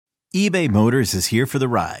eBay Motors is here for the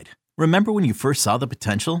ride. Remember when you first saw the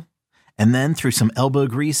potential? And then through some elbow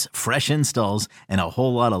grease, fresh installs, and a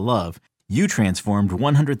whole lot of love, you transformed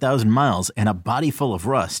 100,000 miles and a body full of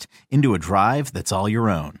rust into a drive that's all your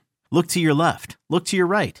own. Look to your left. Look to your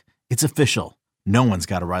right. It's official. No one's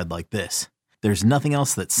got a ride like this. There's nothing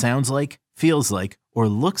else that sounds like, feels like, or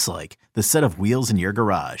looks like the set of wheels in your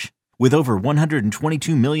garage. With over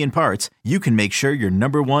 122 million parts, you can make sure your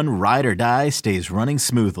number one ride or die stays running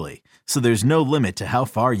smoothly. So there's no limit to how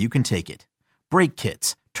far you can take it. Brake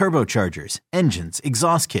kits, turbochargers, engines,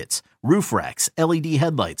 exhaust kits, roof racks, LED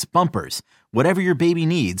headlights, bumpers, whatever your baby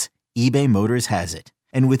needs, eBay Motors has it.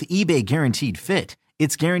 And with eBay Guaranteed Fit,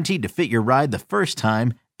 it's guaranteed to fit your ride the first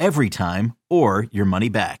time, every time, or your money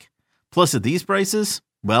back. Plus at these prices,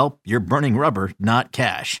 well, you're burning rubber, not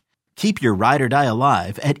cash. Keep your ride or die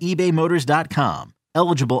alive at ebaymotors.com.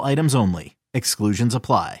 Eligible items only. Exclusions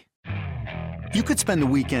apply. You could spend the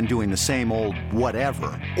weekend doing the same old whatever,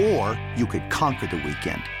 or you could conquer the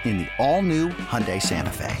weekend in the all-new Hyundai Santa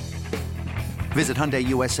Fe. Visit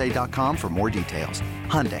HyundaiUSA.com for more details.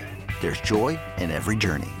 Hyundai, there's joy in every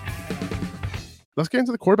journey. Let's get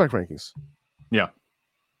into the quarterback rankings. Yeah.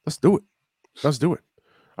 Let's do it.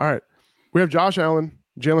 All right. We have Josh Allen,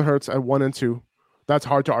 Jalen Hurts at 1 and 2. That's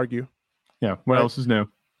hard to argue. Yeah. What else is new?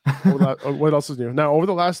 What else is new? Now, over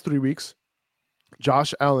the last 3 weeks,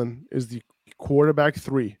 Josh Allen is the quarterback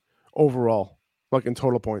 3 overall, like in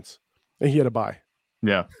total points. And he had a bye.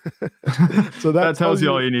 Yeah. So that tells you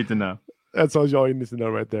all you need to know. That tells you all you need to know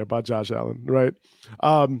right there about Josh Allen, right?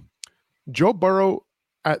 Joe Burrow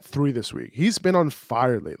at 3 this week. He's been on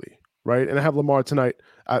fire lately, right? And I have Lamar tonight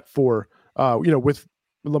at 4, with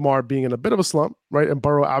Lamar being in a bit of a slump, right? And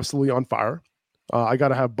Burrow absolutely on fire. I got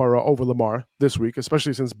to have Burrow over Lamar this week,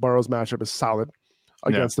 especially since Burrow's matchup is solid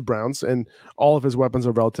against the Browns and all of his weapons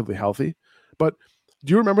are relatively healthy. But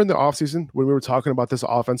do you remember in the offseason when we were talking about this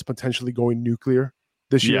offense potentially going nuclear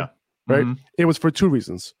this year? Yeah. Right? Mm-hmm. It was for 2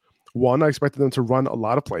 reasons. One, I expected them to run a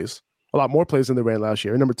lot more plays than they ran last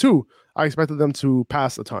year. And number 2, I expected them to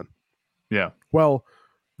pass a ton. Yeah. Well,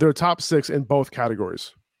 they're top 6 in both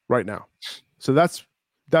categories right now. So that's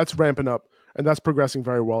ramping up. And that's progressing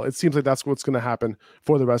very well. It seems like that's what's going to happen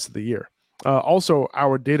for the rest of the year. Also,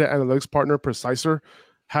 our data analytics partner, Preciser,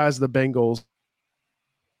 has the Bengals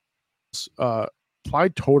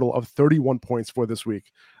applied total of 31 points for this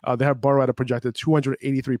week. They have Burrow at a projected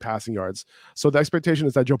 283 passing yards. So the expectation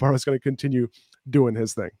is that Joe Burrow is going to continue doing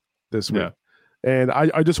his thing this week. Yeah. And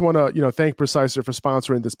I just want to thank Preciser for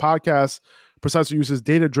sponsoring this podcast. Preciser uses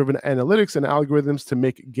data-driven analytics and algorithms to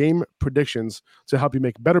make game predictions to help you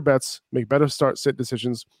make better bets, make better start-sit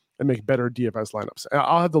decisions, and make better DFS lineups. And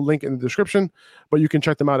I'll have the link in the description, but you can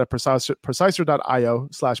check them out at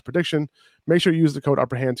preciser.io/prediction. Make sure you use the code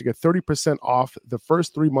UPPERHAND to get 30% off the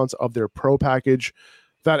first 3 months of their pro package.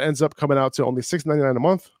 That ends up coming out to only $6.99 a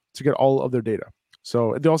month to get all of their data.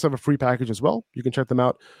 So they also have a free package as well. You can check them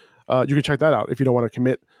out. You can check that out if you don't want to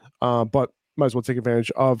commit, but might as well take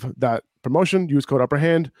advantage of that promotion. Use code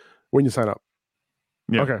UPPERHAND when you sign up.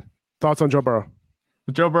 Yeah. Okay. Thoughts on Joe Burrow?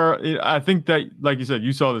 Joe Burrow, I think that, like you said,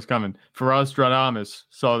 you saw this coming. Faraz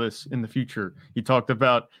saw this in the future. He talked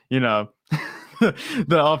about, the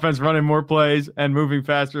offense running more plays and moving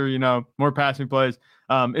faster, more passing plays.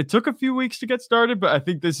 It took a few weeks to get started, but I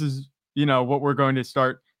think this is, what we're going to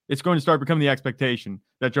start. It's going to start becoming the expectation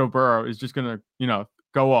that Joe Burrow is just going to,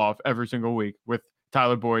 go off every single week with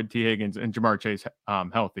Tyler Boyd, T. Higgins, and Jamar Chase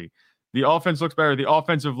healthy. The offense looks better. The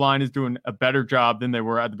offensive line is doing a better job than they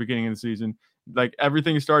were at the beginning of the season. Like,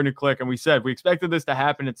 everything is starting to click. And we said we expected this to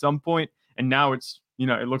happen at some point, and now it's,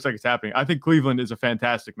 it looks like it's happening. I think Cleveland is a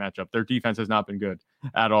fantastic matchup. Their defense has not been good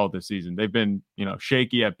at all this season. They've been,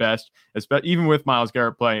 shaky at best. Even with Myles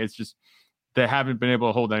Garrett playing, it's just they haven't been able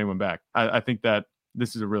to hold anyone back. I think that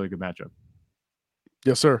this is a really good matchup.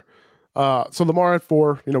 Yes, sir. So Lamar at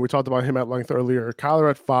 4, we talked about him at length earlier. Kyler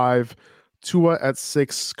at 5, Tua at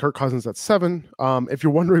 6, Kirk Cousins at 7. If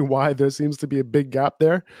you're wondering why there seems to be a big gap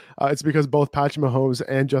there, it's because both Patrick Mahomes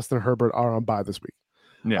and Justin Herbert are on bye this week.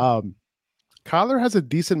 Yeah. Kyler has a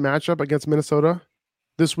decent matchup against Minnesota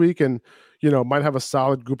this week and, might have a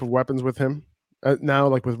solid group of weapons with him. Now,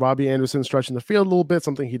 like with Robbie Anderson stretching the field a little bit,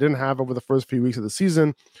 something he didn't have over the first few weeks of the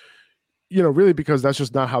season, really because that's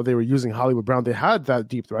just not how they were using Hollywood Brown. They had that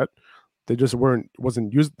deep threat. They just weren't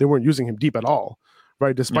using him deep at all,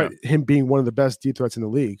 right? Despite him being one of the best deep threats in the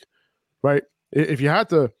league, right? If you had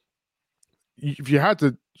to,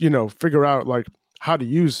 figure out like how to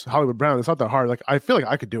use Hollywood Brown, it's not that hard. Like, I feel like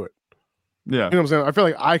I could do it. Yeah. You know what I'm saying? I feel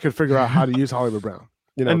like I could figure out how to use Hollywood Brown.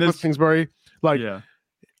 And Cliff Kingsbury,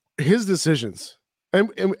 his decisions and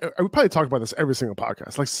we probably talk about this every single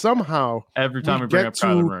podcast. Like somehow every time we bring up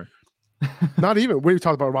Kyler Murray. Not even we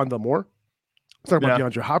talked about Rondell Moore. We talk about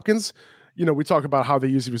DeAndre Hopkins. We talk about how they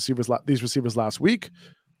use these receivers last week.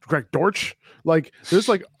 Greg Dortch. Like there's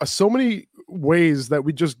like so many ways that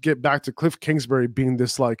we just get back to Cliff Kingsbury being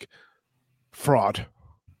this like fraud.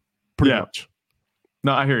 Pretty much.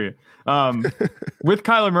 No, I hear you. With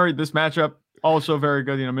Kyler Murray, this matchup also very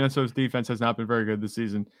good. Minnesota's defense has not been very good this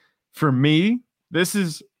season. For me, this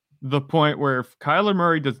is the point where if Kyler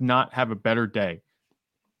Murray does not have a better day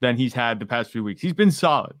than he's had the past few weeks, he's been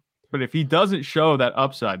solid. But if he doesn't show that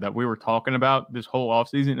upside that we were talking about this whole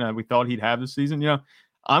offseason and that we thought he'd have this season,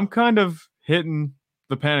 I'm kind of hitting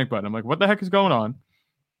the panic button. I'm like, what the heck is going on?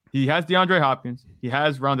 He has DeAndre Hopkins. He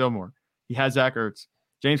has Rondell Moore. He has Zach Ertz.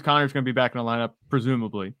 James Conner's going to be back in the lineup,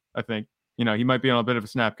 presumably, I think. He might be on a bit of a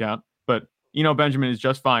snap count, but Benjamin is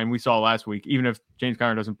just fine. We saw last week, even if James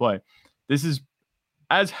Conner doesn't play. This is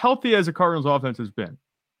as healthy as the Cardinals offense has been,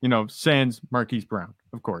 sans Marquise Brown,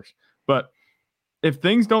 of course. But if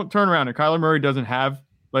things don't turn around and Kyler Murray doesn't have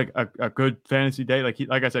like a good fantasy day,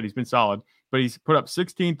 like I said, he's been solid, but he's put up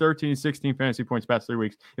 16, 13, 16 fantasy points past 3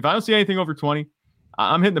 weeks. If I don't see anything over 20,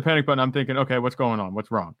 I'm hitting the panic button. I'm thinking, okay, what's going on?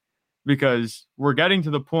 What's wrong? Because we're getting to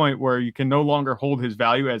the point where you can no longer hold his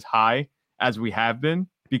value as high as we have been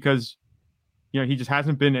because, he just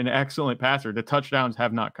hasn't been an excellent passer. The touchdowns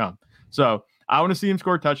have not come. So I want to see him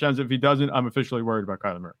score touchdowns. If he doesn't, I'm officially worried about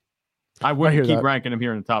Kyler Murray. I wouldn't keep ranking him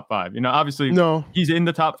here in the top 5. Obviously, no, he's in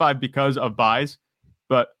the top 5 because of buys,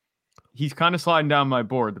 but he's kind of sliding down my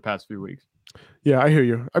board the past few weeks. Yeah, I hear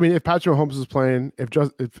you. I mean, if Patrick Mahomes is playing, if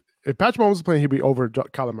Patrick Mahomes is playing, he'd be over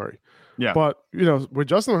Kyler Murray. Yeah. But, with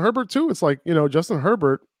Justin Herbert too, it's like, Justin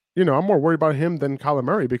Herbert, I'm more worried about him than Kyler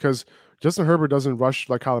Murray because Justin Herbert doesn't rush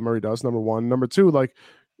like Kyler Murray does, number one. Number two, like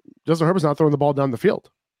Justin Herbert's not throwing the ball down the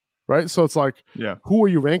field, right? So it's like, who are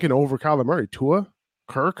you ranking over Kyler Murray? Tua,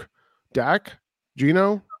 Kirk, Dak,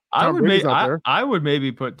 Geno? I would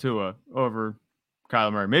maybe put Tua over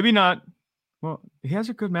Kyler Murray. Maybe not. Well, he has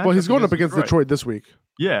a good matchup. Well, he's going up against Detroit this week.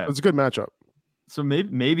 Yeah. It's a good matchup. So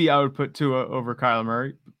maybe I would put Tua over Kyler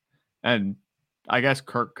Murray. And I guess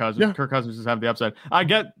Kirk Cousins. Yeah. Kirk Cousins just have the upside. I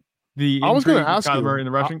get the. I was going to ask Kyler you. Murray in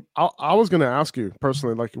the rushing. I was going to ask you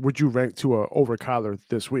personally, like, would you rank Tua over Kyler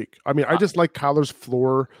this week? I mean, I just like Kyler's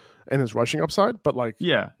floor and his rushing upside, but like,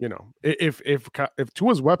 if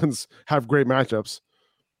Tua's weapons have great matchups,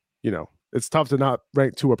 it's tough to not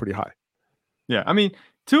rank Tua pretty high. Yeah, I mean,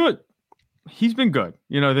 Tua, he's been good.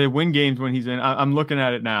 They win games when he's in. I'm looking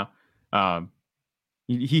at it now.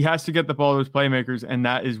 He has to get the ball to his playmakers, and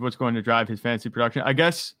that is what's going to drive his fantasy production. I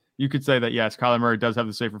guess you could say that, yes, Kyler Murray does have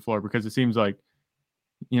the safer floor because it seems like,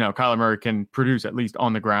 Kyler Murray can produce at least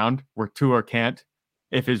on the ground where Tua can't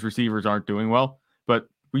if his receivers aren't doing well. But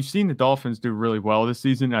we've seen the Dolphins do really well this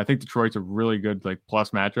season, and I think Detroit's a really good plus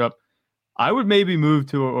matchup. I would maybe move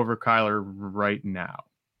Tua over Kyler right now,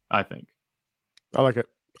 I think. I like it.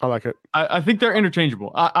 I think they're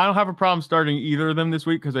interchangeable. I don't have a problem starting either of them this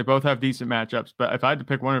week because they both have decent matchups. But if I had to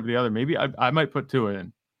pick one over the other, maybe I might put Tua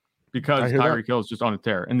in because Tyreek Hill is just on a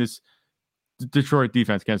tear. And this Detroit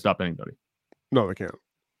defense can't stop anybody. No, they can't.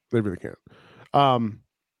 They really can't.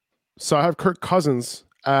 So I have Kirk Cousins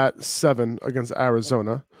at 7 against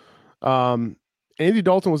Arizona. Andy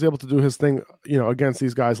Dalton was able to do his thing, against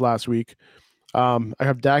these guys last week. I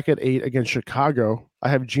have Dak at 8 against Chicago. I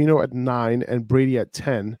have Geno at 9 and Brady at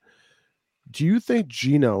 10. Do you think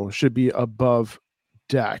Geno should be above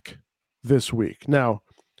Dak this week? Now,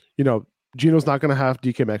 Geno's not going to have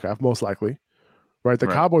DK Metcalf most likely, right? The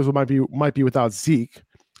Cowboys might be without Zeke.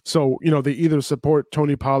 So, they either support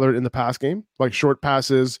Tony Pollard in the pass game, like short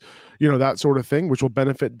passes, that sort of thing, which will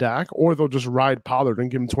benefit Dak, or they'll just ride Pollard and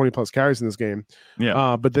give him 20 plus carries in this game.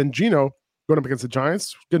 Yeah. But then Geno going up against the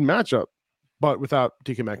Giants, good matchup, but without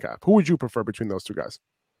DK Metcalf. Who would you prefer between those two guys?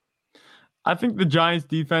 I think the Giants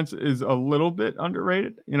defense is a little bit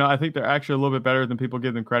underrated. I think they're actually a little bit better than people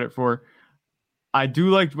give them credit for. I do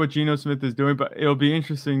like what Geno Smith is doing, but it'll be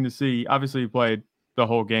interesting to see. Obviously, he played the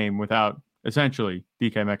whole game without essentially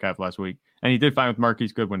DK Metcalf last week, and he did fine with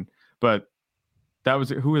Marquise Goodwin, but that was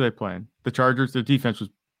who were they playing? The Chargers. Their defense was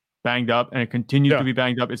banged up, and it continues to be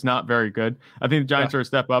banged up. It's not very good. I think the Giants are a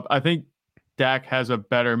step up. I think Dak has a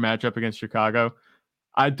better matchup against Chicago.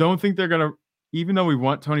 I don't think they're going to, even though we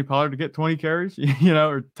want Tony Pollard to get 20 carries,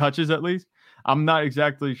 or touches at least, I'm not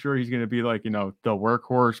exactly sure he's going to be like, the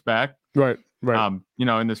workhorse back. Right.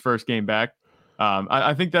 In this first game back.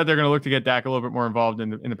 I think that they're going to look to get Dak a little bit more involved in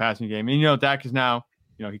the passing game. And, Dak is now,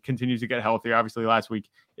 he continues to get healthier. Obviously, last week,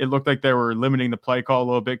 it looked like they were limiting the play call a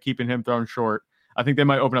little bit, keeping him thrown short. I think they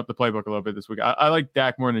might open up the playbook a little bit this week. I like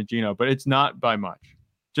Dak more than Geno, but it's not by much.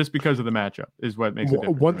 Just because of the matchup is what makes it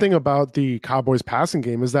different. One thing about the Cowboys passing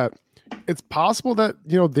game is that it's possible that,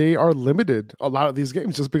 they are limited a lot of these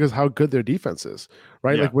games just because how good their defense is,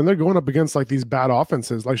 right? Yeah. Like when they're going up against like these bad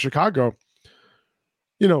offenses like Chicago,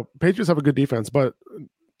 Patriots have a good defense, but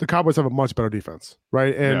the Cowboys have a much better defense,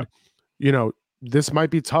 right? And, this might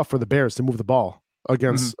be tough for the Bears to move the ball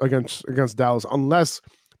against Dallas unless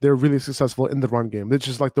they're really successful in the run game. It's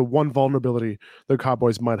just like the one vulnerability the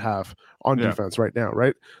Cowboys might have on defense right now,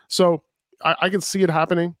 right? So I can see it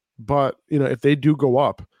happening, but if they do go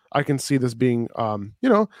up, I can see this being,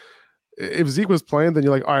 if Zeke was playing, then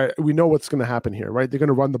you're like, all right, we know what's going to happen here, right? They're going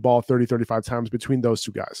to run the ball 30, 35 times between those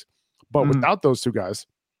two guys. But without those two guys,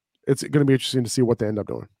 it's going to be interesting to see what they end up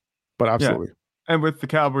doing. But absolutely. Yeah. And with the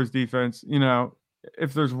Cowboys defense,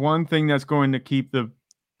 if there's one thing that's going to keep the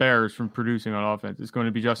Bears from producing on offense, it's going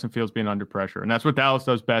to be Justin Fields being under pressure. And that's what Dallas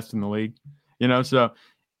does best in the league. So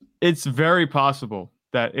it's very possible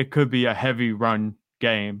that it could be a heavy run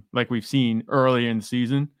game like we've seen early in the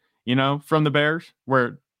season, from the Bears,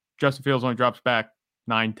 where Justin Fields only drops back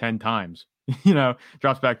 9-10 times,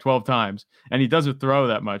 drops back 12 times, and he doesn't throw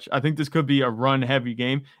that much. I think this could be a run heavy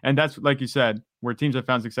game. And that's, like you said, where teams have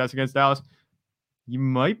found success against Dallas. You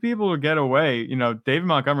might be able to get away. David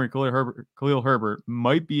Montgomery, Khalil Herbert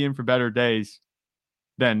might be in for better days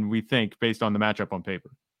than we think based on the matchup on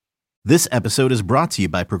paper. This episode is brought to you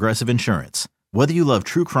by Progressive Insurance. Whether you love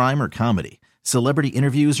true crime or comedy, celebrity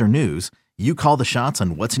interviews or news, you call the shots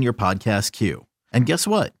on what's in your podcast queue. And guess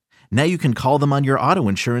what? Now you can call them on your auto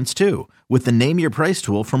insurance too with the Name Your Price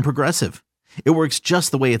tool from Progressive. It works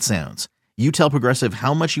just the way it sounds. You tell Progressive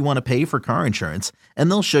how much you want to pay for car insurance, and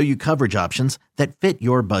they'll show you coverage options that fit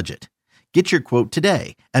your budget. Get your quote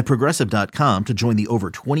today at Progressive.com to join the over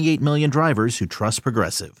 28 million drivers who trust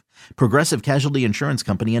Progressive. Progressive Casualty Insurance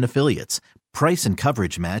Company and Affiliates. Price and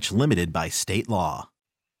coverage match limited by state law.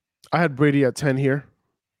 I had Brady at 10 here.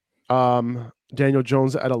 Daniel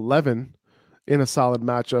Jones at 11 in a solid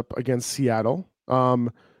matchup against Seattle.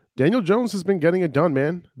 Daniel Jones has been getting it done,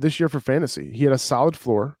 man, this year for fantasy. He had a solid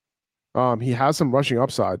floor. He has some rushing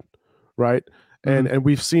upside, right? And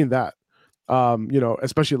we've seen that,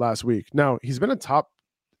 especially last week. Now, he's been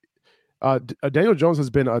Daniel Jones has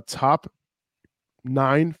been a top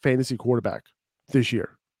 9 fantasy quarterback this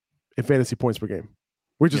year in fantasy points per game,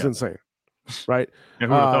 which is insane, right?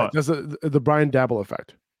 That's the Brian Dabble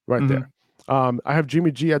effect right there. I have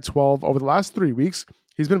Jimmy G at 12. Over the last 3 weeks,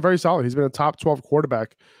 he's been very solid. He's been a top 12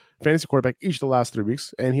 fantasy quarterback each of the last 3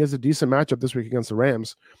 weeks, and he has a decent matchup this week against the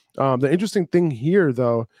Rams. The interesting thing here,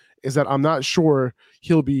 though, is that I'm not sure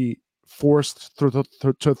he'll be forced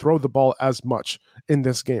to throw the ball as much in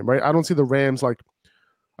this game, right? I don't see the Rams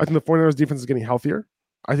I think the 49ers defense is getting healthier.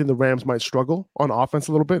 I think the Rams might struggle on offense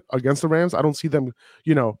a little bit against the Rams. I don't see them,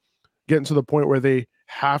 getting to the point where they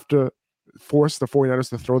have to force the 49ers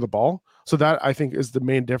to throw the ball. So that, I think, is the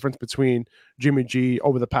main difference between Jimmy G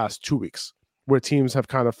over the past 2 weeks, where teams have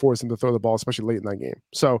kind of forced him to throw the ball, especially late in that game.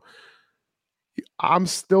 So I'm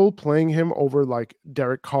still playing him over like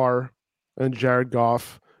Derek Carr and Jared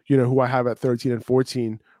Goff, who I have at 13 and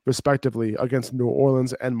 14 respectively against New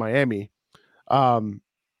Orleans and Miami.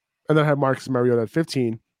 And then I have Marcus Mariota at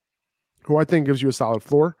 15, who I think gives you a solid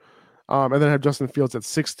floor. And then I have Justin Fields at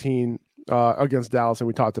 16 against Dallas, and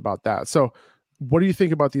we talked about that. So what do you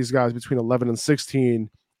think about these guys between 11 and 16,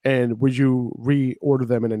 and would you reorder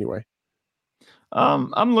them in any way?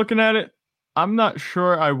 I'm looking at it. I'm not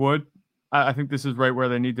sure I would. I think this is right where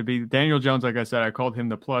they need to be. Daniel Jones, like I said, I called him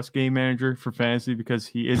the plus game manager for fantasy because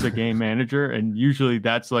he is a game manager. And usually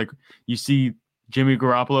that's like you see Jimmy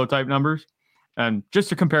Garoppolo type numbers. And just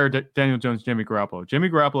to compare Daniel Jones, Jimmy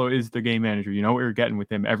Garoppolo is the game manager. You know what you're getting with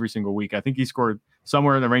him every single week. I think he scored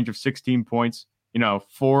somewhere in the range of 16 points,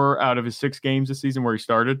 4 out of his 6 games this season where he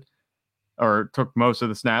started or took most of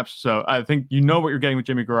the snaps. So I think you know what you're getting with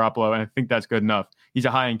Jimmy Garoppolo, and I think that's good enough. He's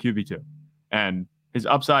a high-end QB2. And his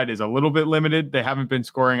upside is a little bit limited. They haven't been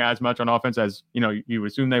scoring as much on offense as, you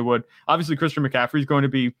assume they would. Obviously, Christian McCaffrey is going to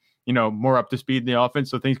be, more up to speed in the offense,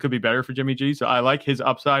 so things could be better for Jimmy G. So I like his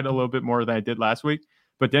upside a little bit more than I did last week.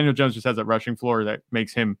 But Daniel Jones just has a rushing floor that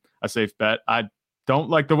makes him a safe bet. I don't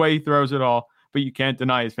like the way he throws it all, but you can't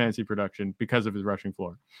deny his fantasy production because of his rushing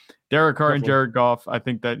floor. Derek Carr and Jared Goff, I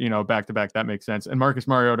think that, back-to-back, that makes sense. And Marcus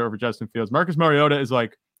Mariota over Justin Fields. Marcus Mariota is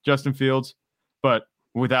like Justin Fields, but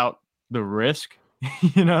without the risk.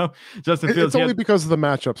 Justin Fields. It's only because of the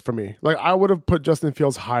matchups for me. Like, I would have put Justin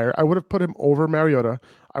Fields higher. I would have put him over Mariota.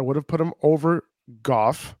 I would have put him over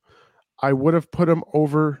Goff. I would have put him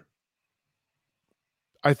over.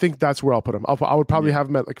 I think that's where I'll put him. I would probably have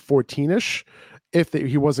him at like 14-ish, if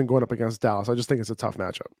he wasn't going up against Dallas. I just think it's a tough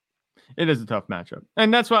matchup. It is a tough matchup.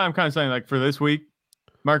 And that's why I'm kind of saying, like, for this week,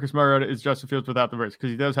 Marcus Mariota is Justin Fields without the risk,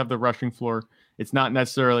 because he does have the rushing floor. It's not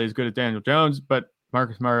necessarily as good as Daniel Jones, but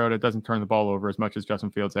Marcus Mariota doesn't turn the ball over as much as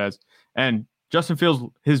Justin Fields has. And Justin Fields,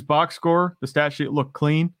 his box score, the stat sheet looked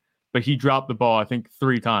clean, but he dropped the ball, I think,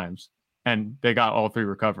 3 times, and they got all 3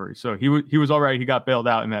 recoveries. So he was all right. He got bailed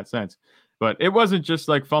out in that sense. But it wasn't just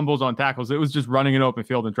like fumbles on tackles. It was just running an open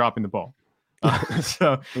field and dropping the ball.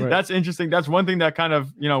 So right. That's interesting. That's one thing that kind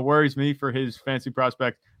of, worries me for his fantasy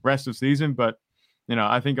prospect rest of season. But,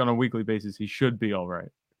 I think on a weekly basis, he should be all right.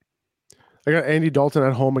 I got Andy Dalton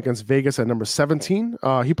at home against Vegas at number 17.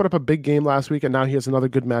 He put up a big game last week, and now he has another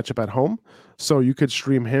good matchup at home. So you could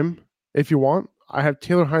stream him if you want. I have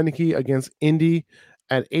Taylor Heineke against Indy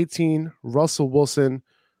at 18, Russell Wilson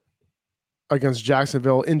against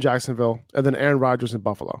Jacksonville, and then Aaron Rodgers in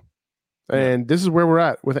Buffalo. And this is where we're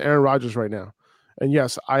at with Aaron Rodgers right now. And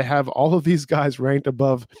yes, I have all of these guys ranked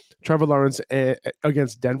above Trevor Lawrence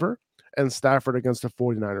against Denver and Stafford against the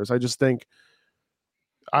 49ers. I just think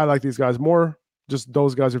I like these guys more. Just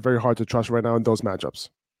those guys are very hard to trust right now in those matchups.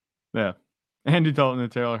 Yeah. Andy Dalton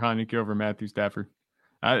and Taylor Heineke over Matthew Stafford.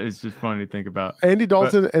 It's just funny to think about. Andy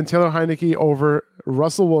Dalton and Taylor Heineke over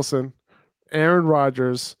Russell Wilson, Aaron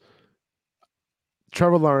Rodgers,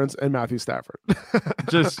 Trevor Lawrence, and Matthew Stafford.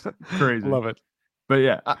 Just crazy. Love it. But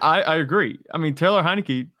yeah, I agree. I mean, Taylor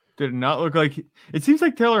Heineke did not look like it seems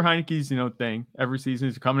like Taylor Heineke's, thing every season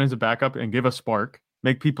is come in as a backup and give a spark,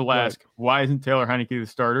 make people ask, why isn't Taylor Heineke the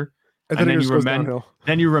starter? And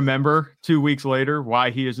then you remember 2 weeks later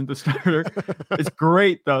why he isn't the starter. It's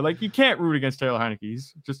great though. Like, you can't root against Taylor Heineke.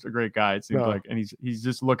 He's just a great guy, it seems like, and he's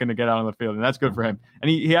just looking to get out on the field, and that's good for him.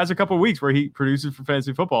 And he has a couple of weeks where he produces for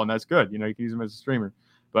fantasy football, and that's good. You can use him as a streamer.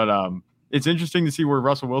 But it's interesting to see where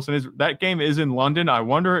Russell Wilson is. That game is in London. I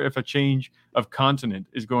wonder if a change of continent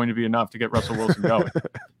is going to be enough to get Russell Wilson going.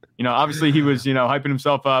 Obviously he was, hyping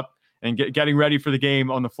himself up and getting ready for the game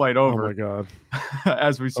on the flight over. Oh my God.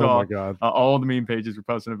 As we saw, all the meme pages were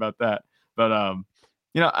posting about that. But,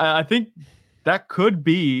 I think that could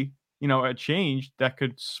be, a change that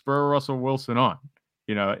could spur Russell Wilson on,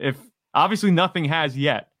 if obviously nothing has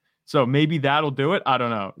yet. So maybe that'll do it. I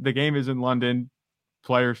don't know. The game is in London.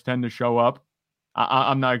 Players tend to show up.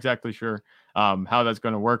 I'm not exactly sure how that's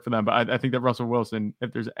going to work for them. But I think that Russell Wilson,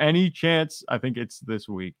 if there's any chance, I think it's this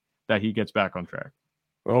week that he gets back on track.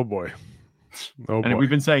 Oh boy. And we've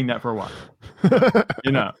been saying that for a while.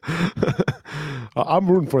 I'm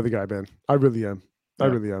rooting for the guy, man. I really am. Yeah. I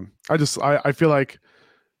really am. I feel like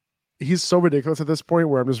he's so ridiculous at this point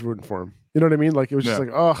where I'm just rooting for him. You know what I mean? Like, it was just like,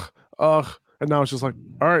 ugh. And now it's just like,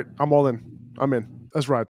 all right, I'm all in. I'm in. Let's ride.